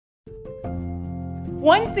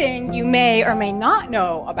One thing you may or may not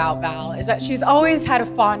know about Val is that she's always had a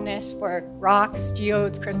fondness for rocks,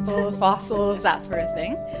 geodes, crystals, fossils, that sort of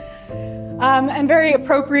thing. And very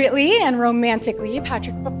appropriately and romantically,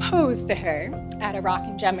 Patrick proposed to her at a rock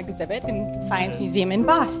and gem exhibit in the Science Museum in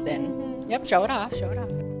Boston. Yep, show it off, show it off.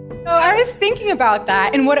 So I was thinking about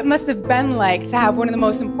that and what it must have been like to have one of the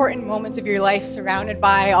most important moments of your life surrounded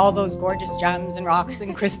by all those gorgeous gems and rocks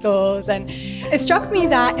and crystals. And it struck me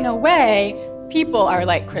that, in a way, people are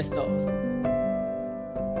like crystals.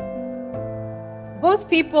 Both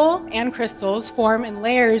people and crystals form in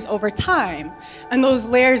layers over time, and those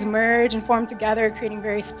layers merge and form together, creating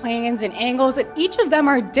various planes and angles, and each of them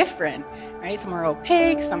are different, right? Some are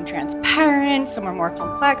opaque, some transparent, some are more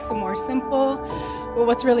complex, some more simple. But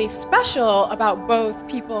what's really special about both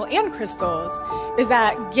people and crystals is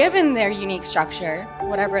that given their unique structure,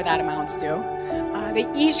 whatever that amounts to, they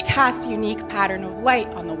each cast a unique pattern of light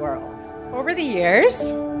on the world. Over the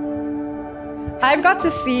years, I've got to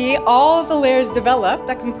see all of the layers develop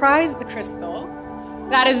that comprise the crystal.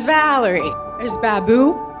 That is Valerie. There's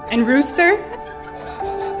Babu and Rooster,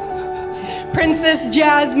 Princess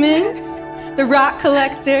Jasmine, the rock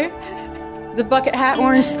collector, the bucket hat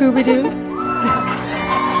orange Scooby-Doo,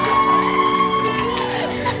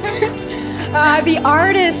 the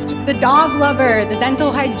artist, the dog lover, the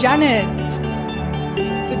dental hygienist,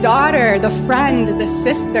 the daughter, the friend, the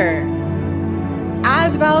sister.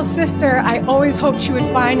 As Val's sister, I always hoped she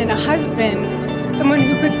would find in a husband someone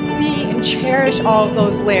who could see and cherish all of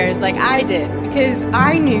those layers like I did, because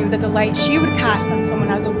I knew that the light she would cast on someone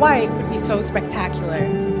as a wife would be so spectacular.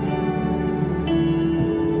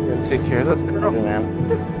 You gotta take care of this girl, man.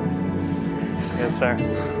 Yes, sir.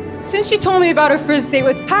 Since she told me about her first date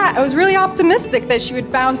with Pat, I was really optimistic that she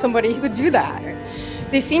would find somebody who could do that.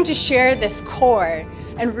 They seem to share this core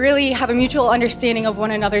and really have a mutual understanding of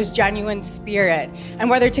one another's genuine spirit. And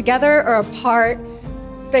whether together or apart,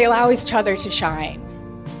 they allow each other to shine.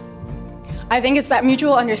 I think it's that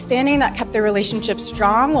mutual understanding that kept their relationship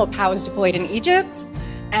strong while Pat was deployed in Egypt,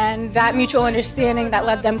 and that mutual understanding that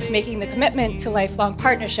led them to making the commitment to lifelong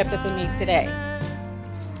partnership that they make today.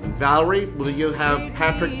 Valerie, will you have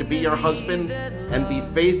Patrick to be your husband and be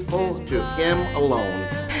faithful to him alone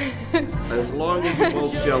as long as you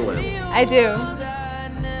both shall live? I do.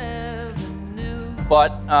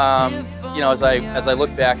 But you know, as I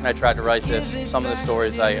look back and I tried to write this, some of the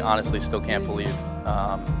stories I honestly still can't believe.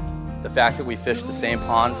 The fact that we fished the same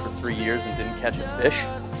pond for 3 years and didn't catch a fish.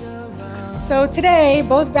 So today,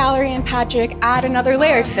 both Valerie and Patrick add another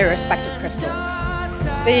layer to their respective crystals.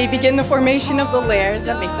 They begin the formation of the layers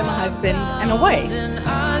that make them a husband and a wife.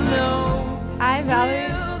 I, Valerie,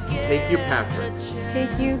 take you, Patrick,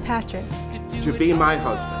 take you, Patrick, to be my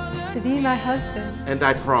husband. to be my husband. And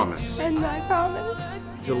I promise And I promise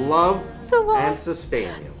to love love and sustain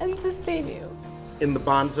you and sustain you in the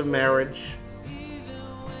bonds of marriage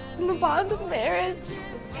in the bond of marriage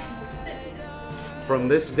from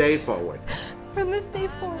this day forward, from this day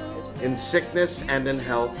forward, in sickness and in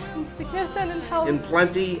health, in sickness and in health, in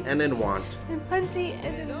plenty and in want, in plenty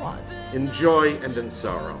and in want, in joy and in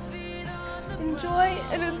sorrow, in joy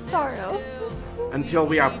and in sorrow, until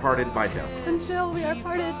we are parted by death. until we are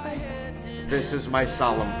parted by death. This is my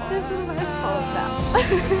solemn vow. This is my solemn vow.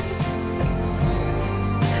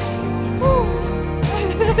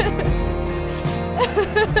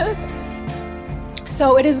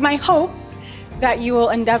 So it is my hope that you will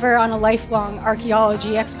endeavor on a lifelong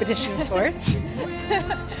archaeology expedition of sorts,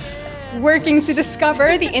 working to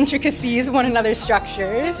discover the intricacies of one another's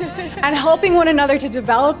structures and helping one another to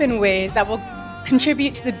develop in ways that will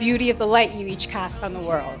contribute to the beauty of the light you each cast on the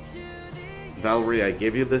world. Valerie, I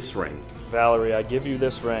give you this ring Valerie, I give you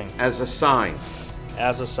this ring as a sign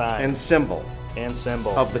as a sign and symbol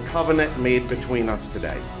of the covenant made between us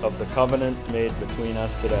today.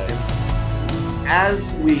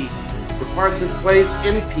 As we depart this place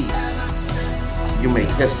in peace, you may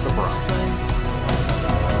kiss the bride.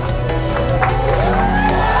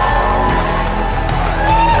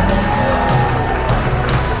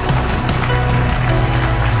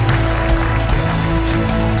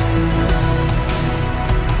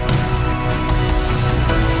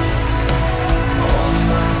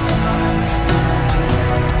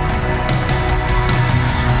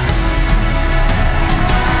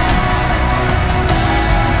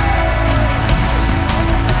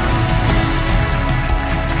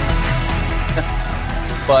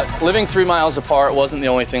 But living 3 miles apart wasn't the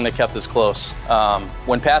only thing that kept us close.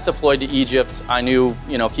 When Pat deployed to Egypt, I knew,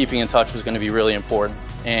 keeping in touch was going to be really important.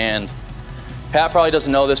 And Pat probably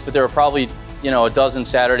doesn't know this, but there were probably, a dozen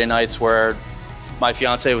Saturday nights where my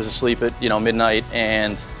fiance was asleep at, midnight,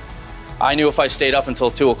 and I knew if I stayed up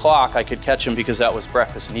until 2 o'clock, I could catch him because that was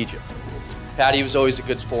breakfast in Egypt. Patty was always a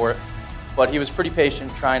good sport, but he was pretty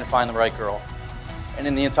patient trying to find the right girl. And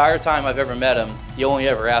in the entire time I've ever met him, he only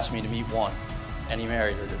ever asked me to meet one, and he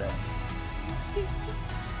married her today.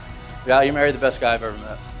 Val, you married the best guy I've ever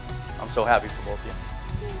met. I'm so happy for both of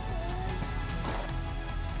you.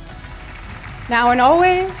 Now and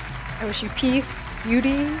always, I wish you peace,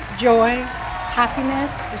 beauty, joy,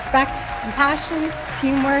 happiness, respect, compassion,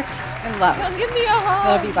 teamwork, and love. Come give me a hug.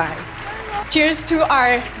 Love you, guys. Cheers to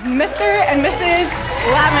our Mr. and Mrs.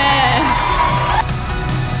 Lemon.